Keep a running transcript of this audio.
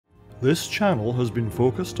This channel has been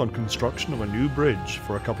focused on construction of a new bridge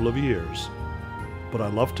for a couple of years, but I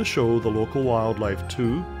love to show the local wildlife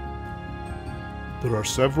too. There are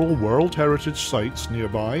several World Heritage sites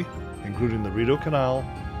nearby, including the Rideau Canal,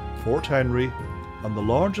 Fort Henry, and the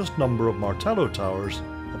largest number of Martello towers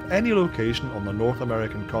of any location on the North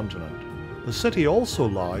American continent. The city also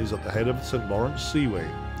lies at the head of the St. Lawrence Seaway,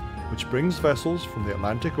 which brings vessels from the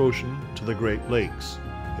Atlantic Ocean to the Great Lakes.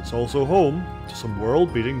 It's also home to some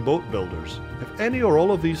world-beating boat builders. If any or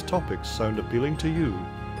all of these topics sound appealing to you,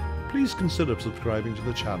 please consider subscribing to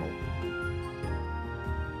the channel.